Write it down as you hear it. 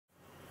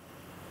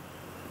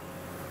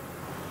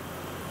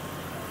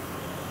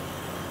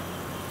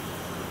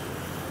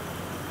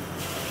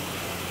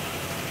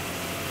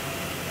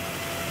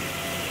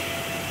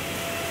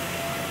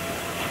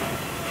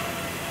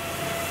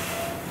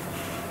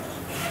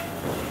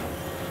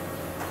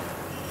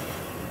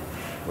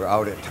We're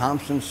out at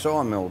Thompson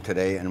Saw Mill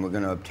today, and we're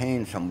going to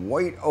obtain some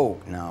white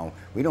oak. Now,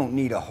 we don't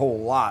need a whole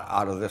lot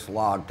out of this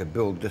log to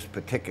build this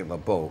particular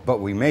boat, but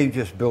we may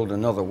just build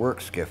another work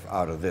skiff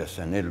out of this,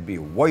 and it'll be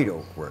a white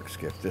oak work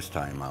skiff this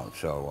time out.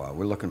 So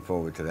we're looking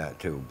forward to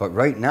that too. But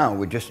right now,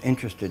 we're just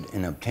interested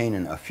in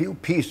obtaining a few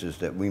pieces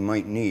that we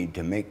might need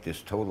to make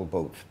this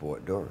TotalBoat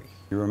Sport Dory.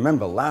 You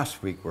remember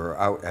last week we were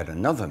out at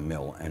another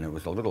mill, and it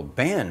was a little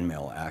band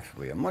mill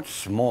actually, a much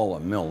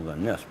smaller mill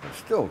than this, but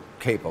still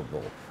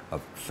capable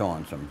of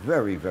sawing some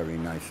very, very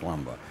nice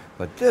lumber.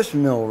 But this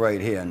mill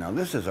right here, now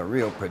this is a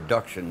real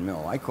production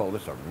mill. I call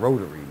this a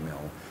rotary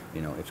mill.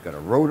 You know, it's got a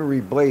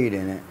rotary blade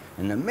in it,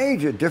 and the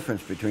major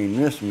difference between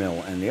this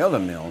mill and the other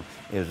mill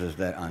is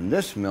that on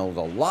this mill,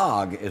 the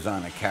log is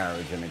on a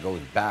carriage and it goes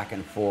back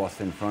and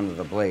forth in front of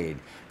the blade,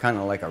 kind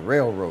of like a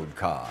railroad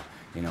car.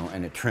 You know,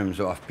 and it trims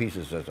off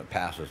pieces as it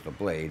passes the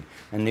blade.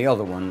 And the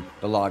other one,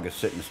 the log is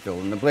sitting still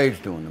and the blade's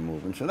doing the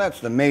moving. So that's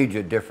the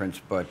major difference,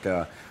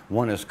 but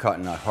one is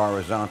cutting a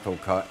horizontal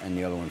cut and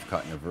the other one's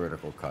cutting a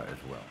vertical cut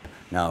as well.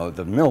 Now,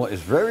 the mill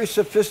is very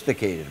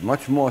sophisticated,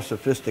 much more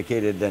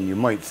sophisticated than you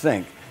might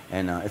think.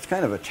 And it's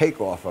kind of a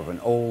takeoff of an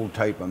old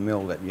type of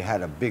mill that you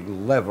had a big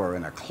lever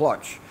and a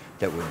clutch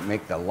that would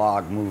make the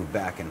log move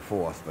back and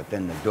forth, but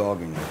then the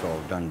dogging is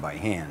all done by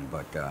hand.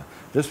 But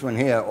this one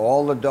here,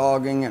 all the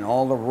dogging and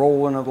all the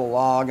rolling of the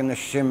log and the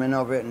shimming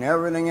of it and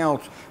everything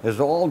else is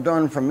all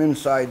done from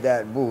inside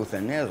that booth,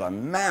 and there's a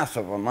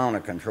massive amount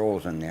of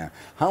controls in there.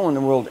 How in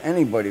the world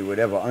anybody would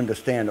ever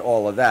understand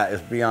all of that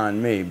is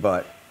beyond me,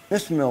 but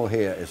this mill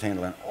here is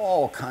handling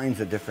all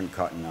kinds of different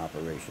cutting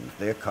operations.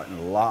 They're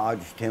cutting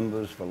large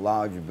timbers for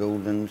large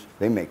buildings.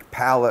 They make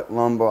pallet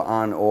lumber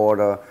on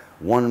order,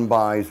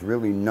 1-bys,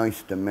 really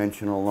nice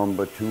dimensional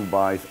lumber,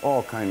 2-bys,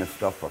 all kind of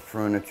stuff for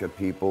furniture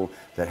people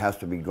that has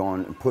to be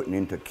gone and put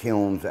into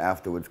kilns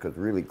afterwards because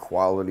really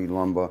quality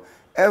lumber.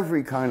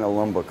 Every kind of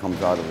lumber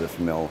comes out of this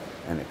mill,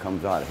 and it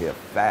comes out of here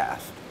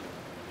fast.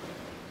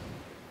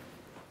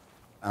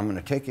 I'm going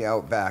to take you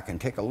out back and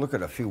take a look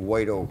at a few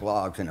white oak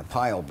logs in a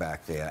pile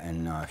back there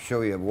and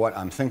show you what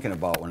I'm thinking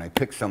about when I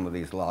pick some of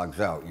these logs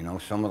out. You know,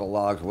 some of the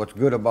logs, what's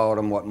good about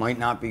them, what might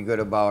not be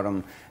good about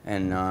them,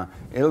 and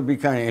it'll be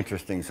kind of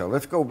interesting. So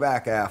let's go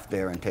back aft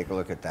there and take a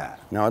look at that.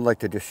 Now I'd like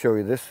to just show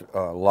you this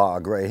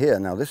log right here.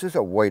 Now this is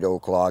a white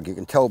oak log. You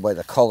can tell by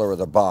the color of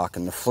the bark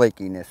and the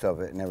flakiness of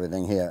it and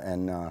everything here.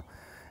 And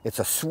it's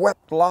a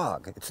swept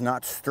log. It's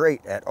not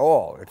straight at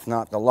all. It's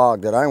not the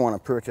log that I want to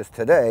purchase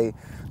today,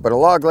 but a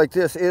log like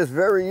this is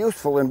very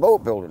useful in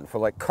boat building for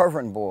like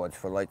covering boards,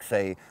 for like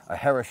say a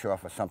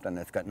Herreshoff or something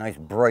that's got nice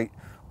bright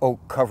oak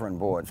covering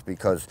boards,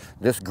 because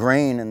this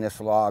grain in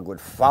this log would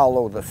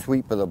follow the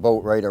sweep of the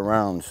boat right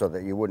around so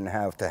that you wouldn't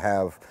have to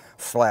have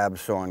slab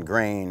sawn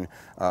grain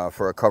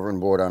for a covering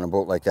board on a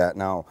boat like that.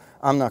 Now,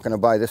 I'm not going to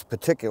buy this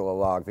particular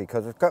log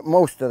because it's got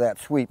most of that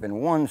sweep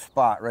in one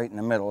spot right in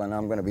the middle, and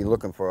I'm going to be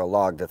looking for a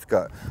log that's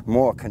got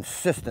more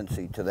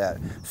consistency to that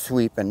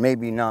sweep and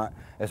maybe not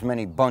as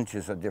many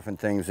bunches of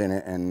different things in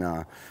it, and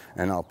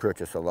I'll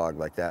purchase a log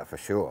like that for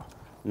sure.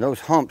 And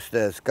those humps,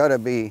 there's got to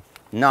be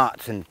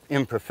knots and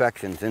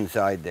imperfections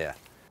inside there.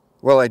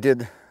 Well, I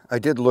did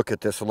look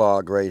at this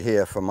log right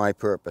here for my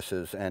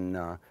purposes, and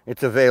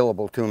it's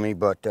available to me,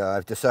 but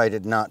I've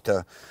decided not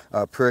to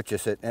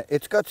purchase it.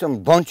 It's got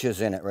some bunches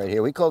in it right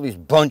here. We call these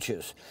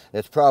bunches.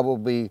 It's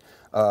probably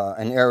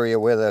an area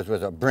where there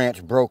was a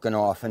branch broken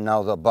off and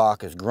now the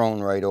bark has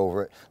grown right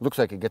over it. Looks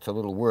like it gets a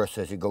little worse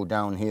as you go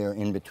down here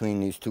in between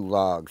these two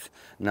logs.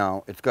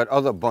 Now, it's got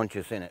other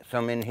bunches in it,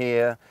 some in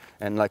here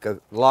and like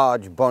a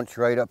large bunch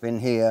right up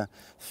in here.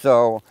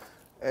 So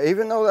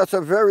even though that's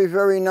a very,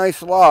 very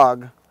nice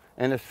log,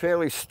 and it's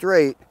fairly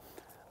straight,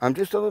 I'm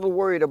just a little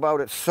worried about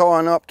it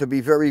sawing up to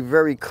be very,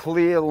 very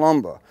clear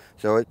lumber.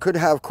 So it could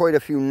have quite a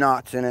few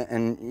knots in it,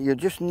 and you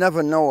just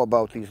never know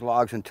about these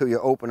logs until you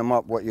open them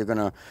up what you're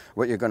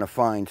gonna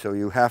find. So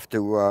you have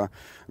to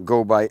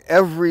go by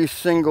every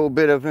single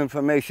bit of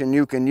information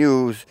you can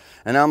use,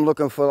 and I'm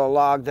looking for a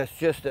log that's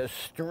just as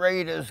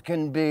straight as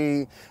can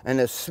be and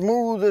as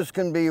smooth as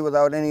can be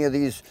without any of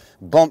these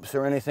bumps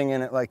or anything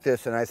in it like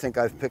this. And I think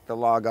I've picked a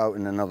log out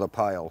in another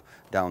pile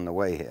down the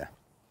way here.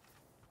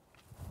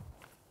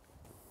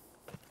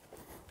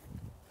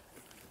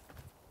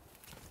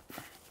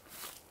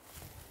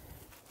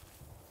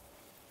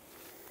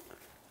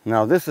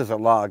 Now this is a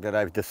log that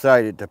I've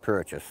decided to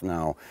purchase.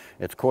 Now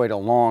it's quite a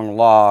long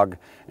log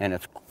and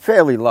it's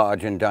fairly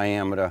large in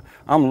diameter.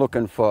 I'm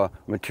looking for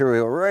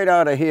material right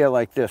out of here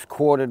like this,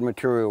 corded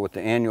material with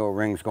the annual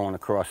rings going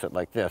across it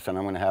like this, and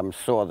I'm going to have them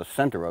saw the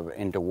center of it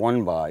into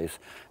 1-bys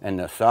and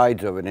the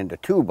sides of it into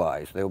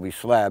 2-bys. They'll be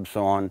slab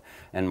sawn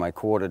and my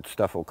corded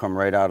stuff will come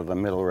right out of the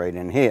middle right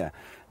in here.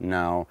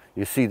 Now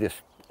you see this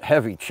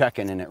heavy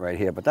checking in it right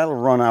here, but that'll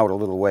run out a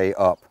little way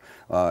up.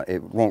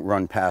 It won't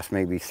run past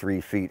maybe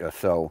 3 feet or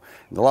so.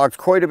 The log's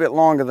quite a bit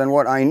longer than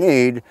what I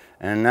need,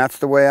 and that's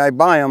the way I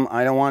buy them.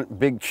 I don't want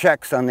big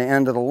checks on the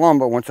end of the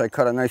lumber once I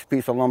cut a nice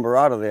piece of lumber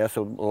out of there,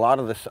 so a lot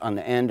of this on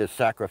the end is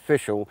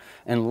sacrificial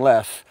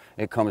unless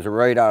it comes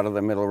right out of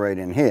the middle right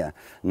in here.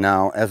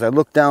 Now, as I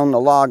look down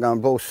the log on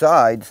both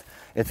sides,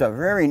 it's a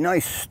very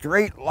nice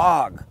straight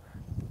log,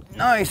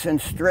 nice and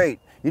straight.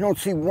 You don't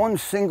see one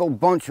single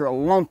bunch or a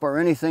lump or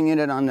anything in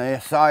it on the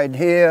side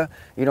here.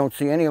 You don't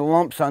see any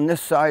lumps on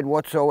this side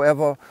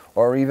whatsoever,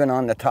 or even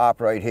on the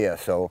top right here.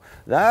 So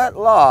that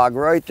log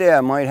right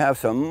there might have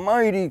some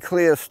mighty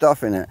clear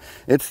stuff in it.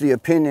 It's the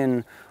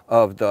opinion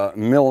of the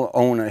mill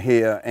owner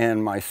here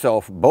and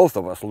myself. Both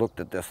of us looked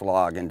at this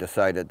log and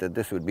decided that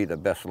this would be the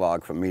best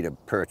log for me to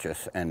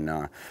purchase. And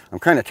I'm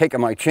kind of taking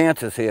my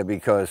chances here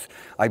because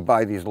I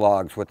buy these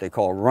logs what they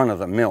call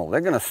run-of-the-mill.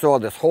 They're going to saw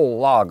this whole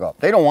log up.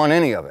 They don't want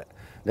any of it.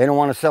 They don't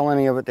want to sell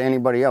any of it to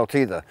anybody else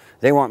either.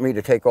 They want me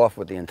to take off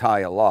with the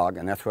entire log,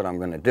 and that's what I'm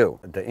going to do.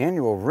 The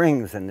annual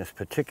rings in this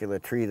particular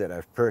tree that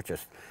I've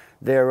purchased,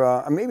 they're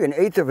maybe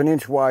 1/8 of an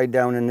inch wide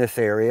down in this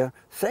area.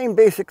 Same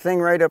basic thing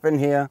right up in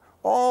here,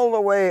 all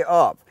the way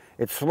up.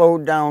 It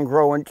slowed down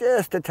growing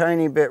just a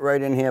tiny bit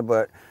right in here,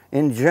 but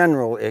in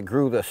general, it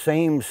grew the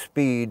same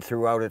speed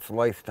throughout its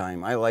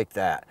lifetime. I like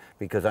that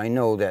because I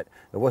know that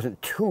there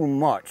wasn't too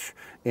much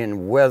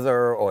in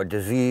weather or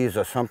disease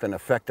or something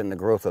affecting the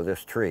growth of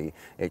this tree.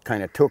 It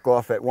kind of took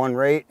off at one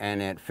rate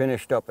and it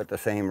finished up at the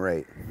same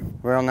rate.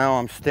 Well, now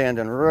I'm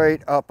standing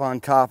right up on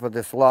top of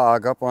this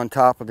log, up on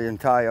top of the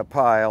entire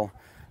pile.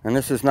 And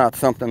this is not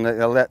something that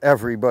they'll let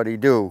everybody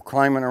do.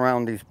 Climbing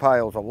around these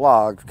piles of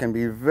logs can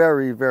be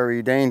very,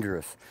 very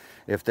dangerous.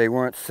 If they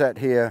weren't set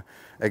here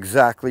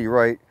exactly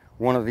right,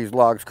 one of these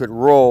logs could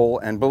roll,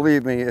 and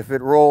believe me, if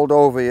it rolled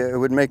over you, it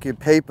would make you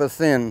paper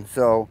thin.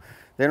 So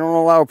they don't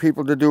allow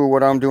people to do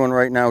what I'm doing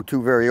right now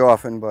too very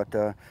often, but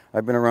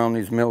I've been around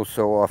these mills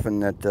so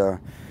often that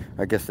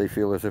I guess they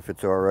feel as if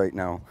it's all right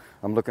now.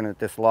 I'm looking at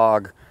this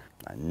log.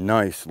 A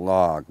nice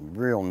log,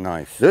 real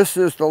nice. This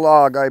is the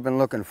log I've been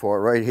looking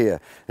for right here.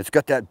 It's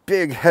got that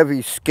big,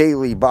 heavy,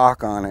 scaly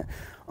bark on it,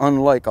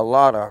 unlike a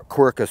lot of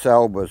Quercus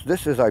Albas.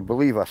 This is, I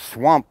believe, a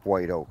swamp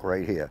white oak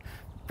right here.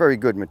 Very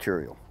good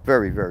material,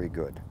 very, very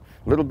good.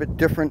 A little bit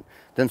different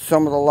than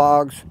some of the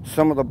logs.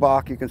 Some of the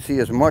bark you can see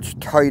is much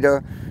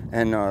tighter,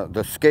 and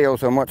the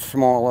scales are much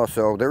smaller,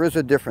 so there is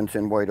a difference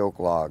in white oak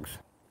logs.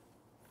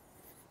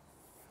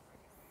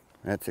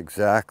 That's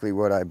exactly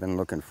what I've been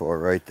looking for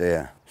right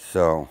there.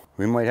 So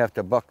we might have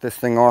to buck this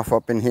thing off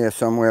up in here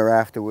somewhere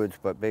afterwards,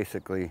 but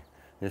basically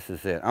this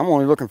is it. I'm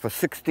only looking for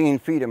 16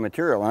 feet of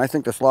material, and I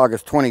think this log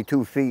is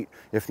 22 feet,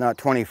 if not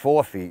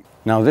 24 feet.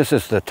 Now this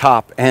is the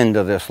top end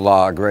of this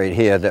log right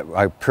here that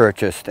I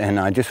purchased, and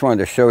I just wanted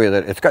to show you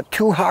that it's got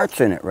 2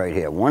 hearts in it right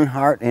here. 1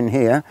 heart in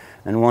here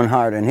and 1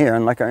 heart in here,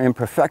 and like an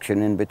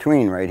imperfection in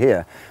between right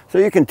here. So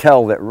you can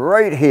tell that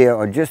right here,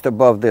 or just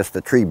above this,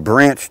 the tree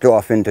branched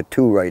off into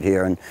 2 right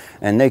here,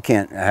 and they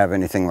can't have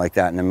anything like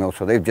that in the mill,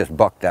 so they've just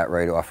bucked that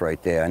right off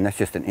right there, and that's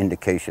just an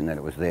indication that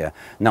it was there.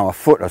 Now a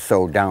foot or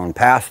so down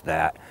past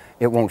that,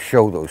 it won't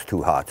show those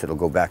 2 hearts. It'll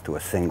go back to a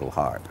single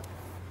heart.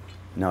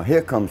 Now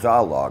here comes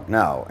our log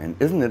now, and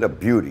isn't it a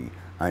beauty?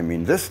 I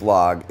mean, this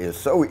log is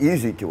so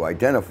easy to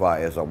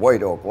identify as a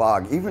white oak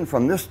log, even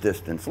from this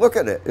distance. Look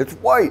at it, it's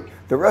white.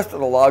 The rest of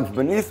the logs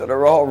beneath it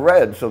are all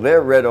red, so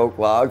they're red oak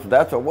logs.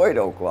 That's a white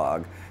oak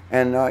log.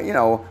 And you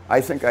know,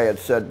 I think I had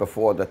said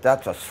before that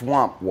that's a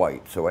swamp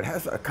white, so it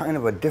has a kind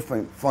of a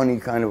different, funny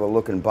kind of a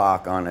looking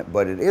bark on it,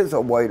 but it is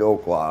a white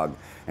oak log,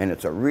 and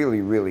it's a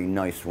really, really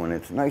nice one.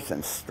 It's nice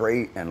and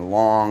straight and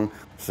long.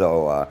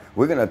 So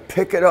we're going to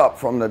pick it up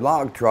from the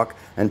log truck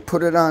and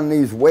put it on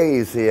these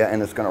ways here,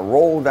 and it's going to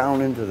roll down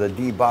into the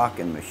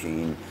debarking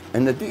machine.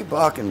 And the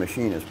debarking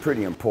machine is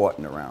pretty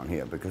important around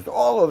here because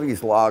all of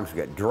these logs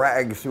get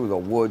dragged through the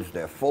woods.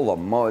 They're full of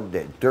mud,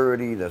 they're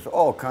dirty, there's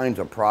all kinds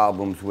of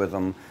problems with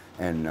them.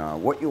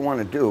 And what you want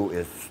to do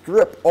is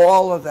strip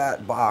all of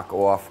that bark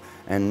off,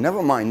 and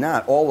never mind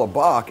that, all the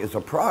bark is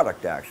a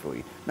product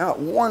actually. Not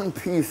one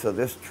piece of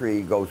this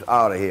tree goes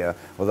out of here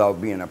without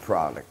being a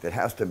product. It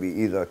has to be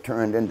either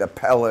turned into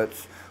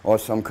pellets or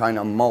some kind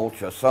of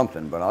mulch or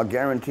something, but I'll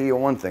guarantee you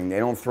one thing, they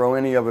don't throw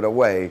any of it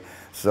away.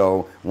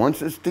 So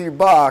once it's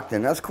debarked,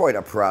 and that's quite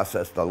a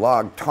process, the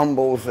log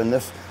tumbles and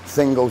this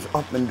thing goes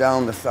up and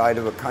down the side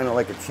of it, kind of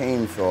like a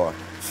chainsaw,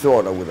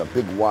 sort of, with a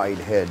big wide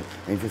head,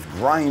 and it just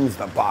grinds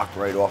the bark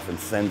right off and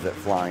sends it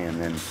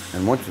flying.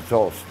 And once it's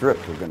all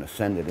stripped, we're going to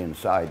send it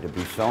inside to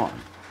be sawn.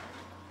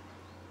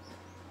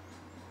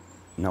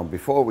 Now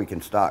before we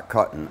can start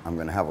cutting, I'm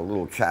going to have a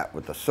little chat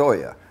with the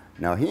sawyer.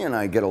 Now he and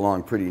I get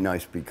along pretty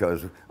nice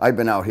because I've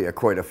been out here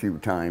quite a few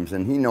times,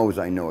 and he knows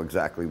I know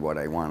exactly what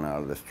I want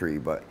out of this tree,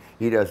 but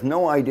he has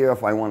no idea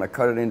if I want to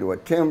cut it into a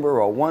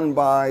timber or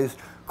 1-bys,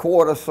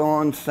 quarter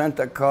sawn,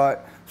 center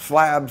cut,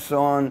 slab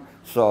sawn,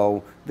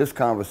 So this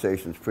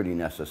conversation is pretty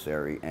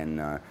necessary,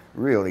 and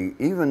really,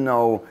 even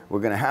though we're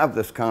going to have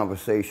this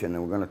conversation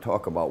and we're going to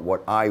talk about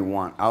what I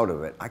want out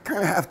of it, I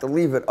kind of have to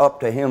leave it up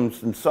to him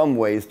in some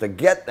ways to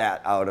get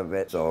that out of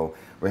it. So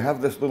we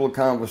have this little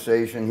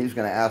conversation. He's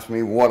going to ask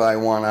me what I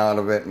want out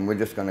of it, and we're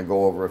just going to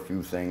go over a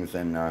few things,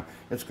 and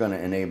it's going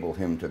to enable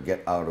him to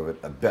get out of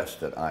it the best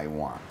that I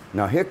want.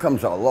 Now here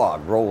comes our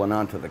log rolling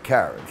onto the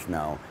carriage.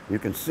 Now you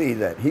can see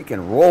that he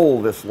can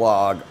roll this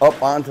log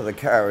up onto the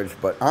carriage,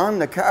 but on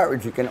the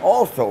carriage he can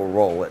also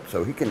roll it,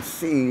 so he can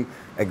see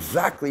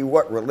exactly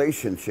what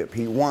relationship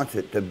he wants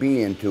it to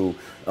be into,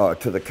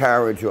 to the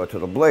carriage or to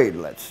the blade,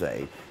 let's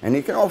say. And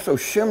he can also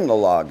shim the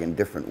log in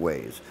different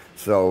ways.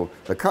 So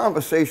the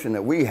conversation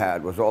that we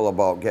had was all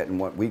about getting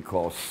what we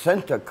call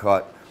center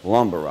cut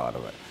lumber out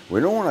of it. We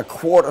don't want to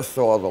quarter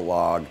saw the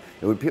log.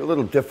 It would be a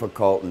little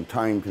difficult and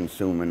time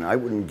consuming. I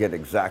wouldn't get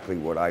exactly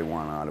what I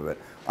want out of it.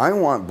 I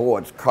want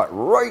boards cut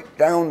right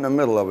down the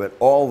middle of it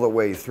all the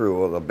way through,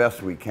 or the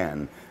best we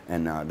can,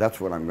 and that's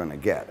what I'm going to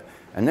get.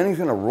 And then he's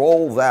going to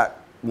roll that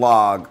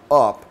log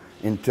up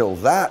until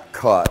that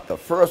cut, the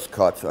first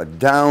cuts, are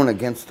down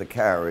against the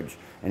carriage,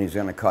 and he's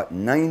going to cut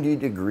 90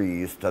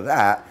 degrees to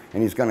that,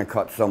 and he's going to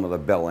cut some of the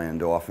bell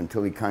end off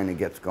until he kind of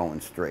gets going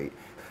straight.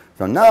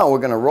 So now we're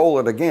going to roll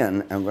it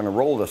again, and we're going to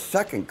roll the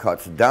second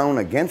cuts down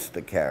against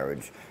the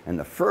carriage and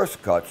the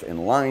first cuts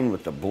in line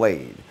with the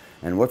blade.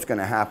 And what's going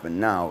to happen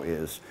now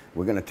is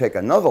we're going to take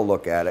another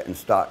look at it and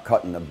start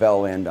cutting the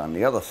bell end on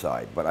the other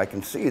side. But I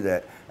can see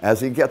that as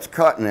he gets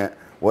cutting it,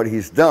 what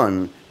he's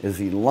done is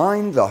he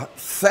lined the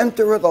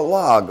center of the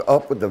log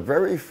up with the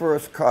very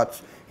first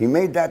cuts. He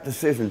made that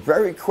decision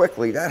very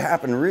quickly. That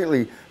happened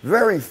really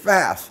very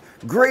fast.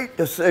 Great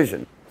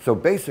decision. So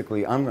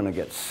basically, I'm going to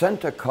get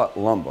center cut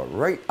lumber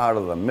right out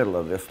of the middle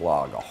of this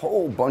log, a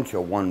whole bunch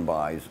of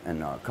 1-bys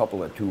and a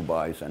couple of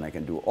 2-bys, and I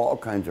can do all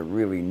kinds of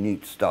really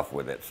neat stuff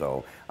with it.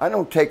 So I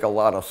don't take a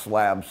lot of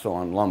slab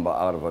sawn lumber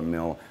out of a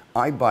mill.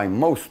 I buy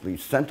mostly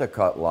center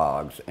cut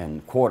logs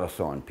and quarter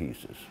sawn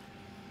pieces.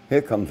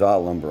 Here comes our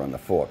lumber on the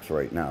forks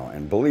right now,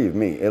 and believe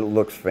me, it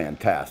looks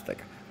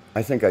fantastic.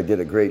 I think I did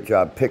a great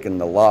job picking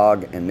the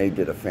log, and they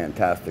did a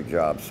fantastic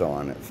job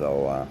sawing it.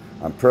 So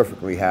I'm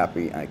perfectly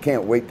happy. I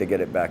can't wait to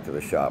get it back to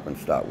the shop and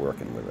start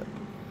working with it.